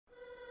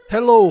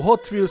Hello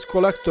Hot Wheels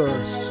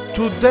collectors,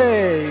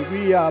 today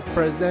we are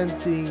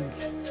presenting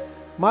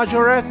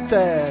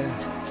Majorette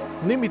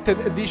limited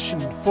edition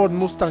Ford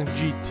Mustang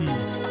GT.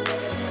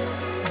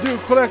 Do you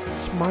collect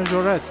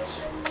Majorette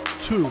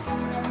too?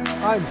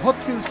 I'm Hot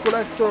Wheels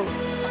collector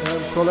and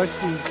I'm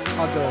collecting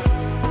other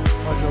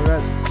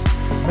Majorette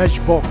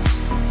Matchbox.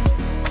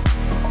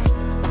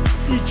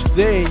 Each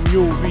day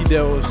new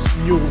videos,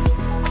 new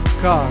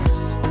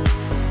cars.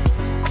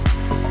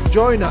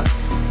 Join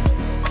us.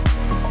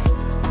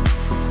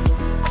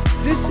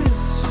 This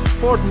is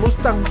Ford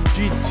Mustang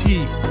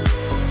GT.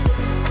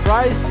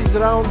 Price is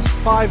around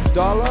 $5.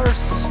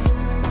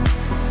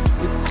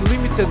 It's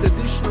limited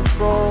edition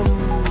from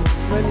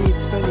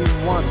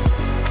 2021.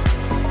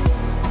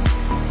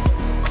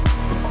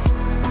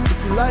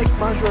 If you like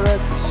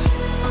Majorette,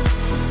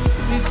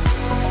 this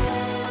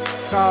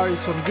car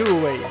is on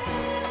giveaway.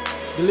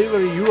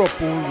 Delivery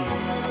Europe only.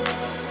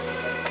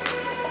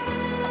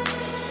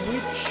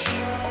 Which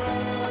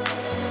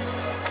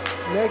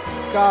next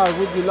car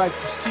would you like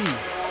to see?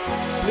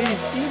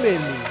 Please email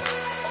me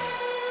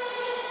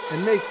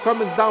and make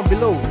comments down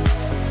below.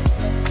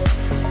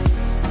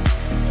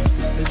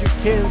 As you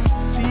can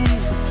see,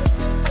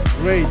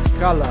 great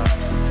color.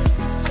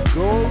 It's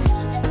gold,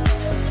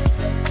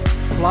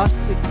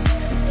 plastic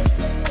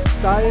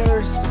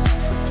tires,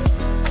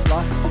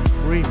 plastic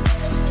rims.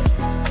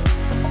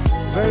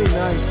 Very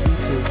nice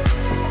details.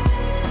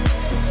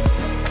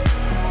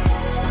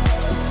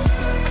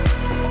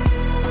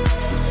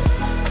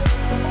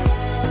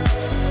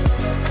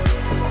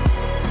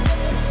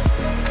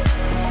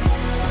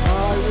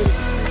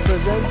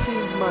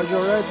 Presenting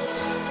Majorette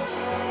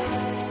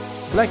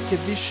Black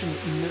Edition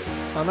in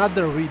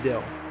another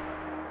video.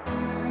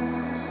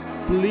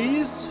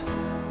 Please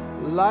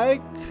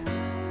like,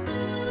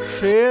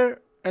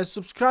 share and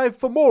subscribe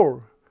for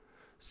more.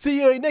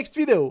 See you in next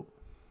video.